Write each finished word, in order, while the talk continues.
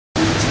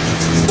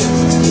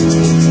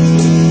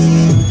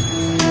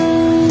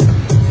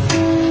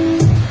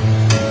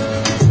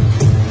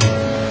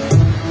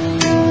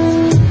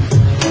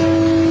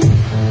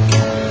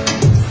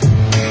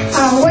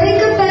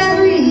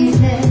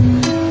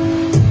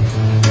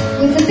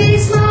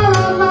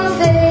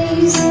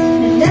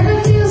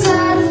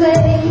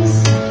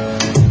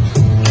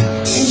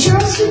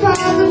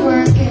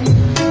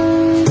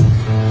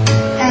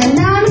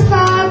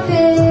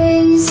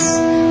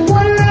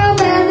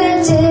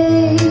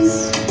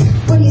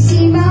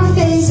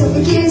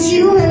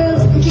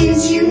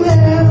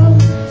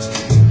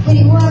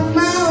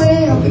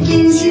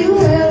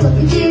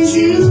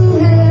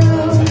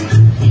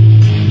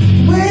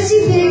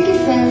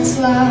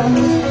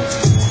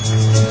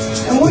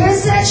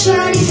that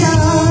shiny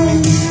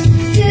diamond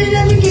didn't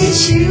ever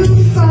get you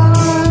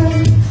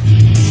far.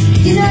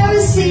 You never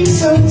seem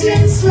so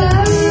dead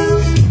slow,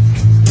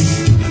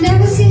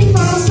 never seen you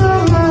fall so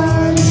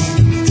hard.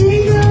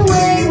 Take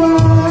away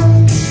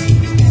one,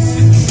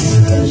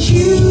 and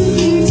truth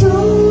be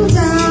told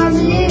I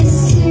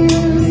miss you,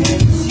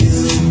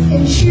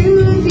 and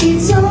truth be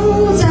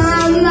told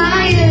I'm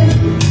lying.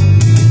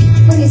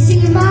 When you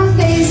see my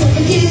face, I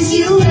forgive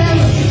you well,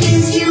 I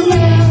forgive you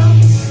well.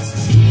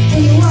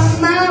 When you walk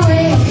my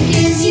way, I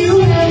forgive you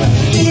well, I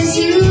forgive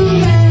you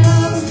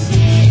well.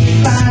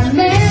 Find a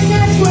man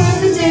that's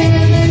worth a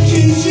damn and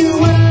treats you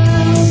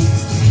well,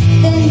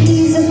 then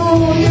he's a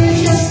fool,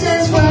 you're just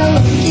as well.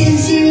 I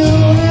forgive you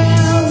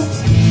well,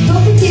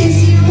 I forgive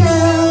you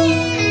well.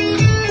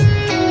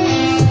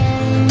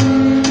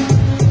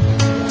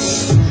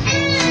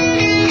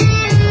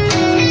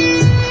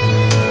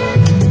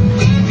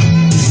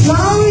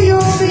 Now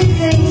you'll be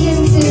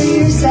thinking to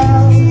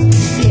yourself,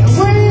 yeah,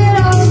 when did it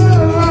all go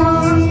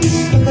wrong?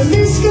 But the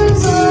list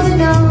goes on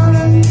and on.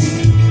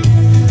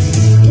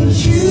 And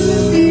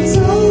truth be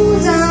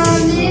told, I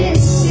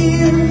miss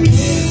you,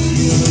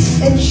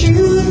 and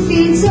truth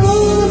be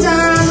told,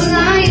 I'm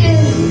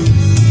lying.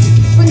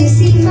 When you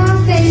see my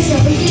face, I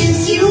forgive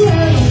you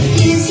well, I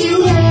forgive you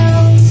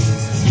well.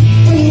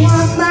 When you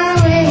walk my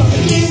way, I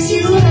forgive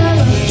you well,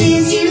 I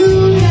forgive you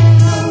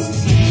well.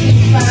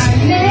 Find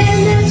a man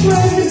that's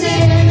worth a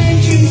damn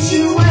and treats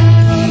you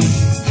well,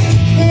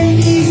 then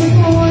he's a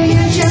fool,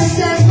 you're just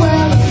as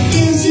well. I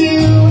forgive you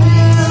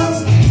well.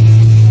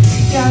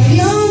 Now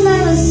you'll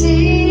never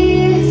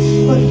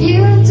see what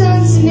you've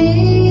done to me.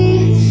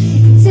 You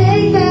can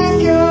take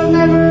back your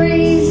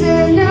memories,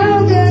 they're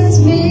no good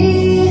to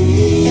me.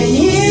 And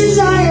here's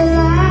all your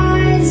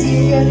lies,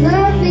 you can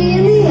look me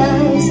in the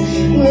eyes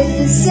with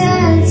the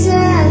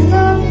sentence.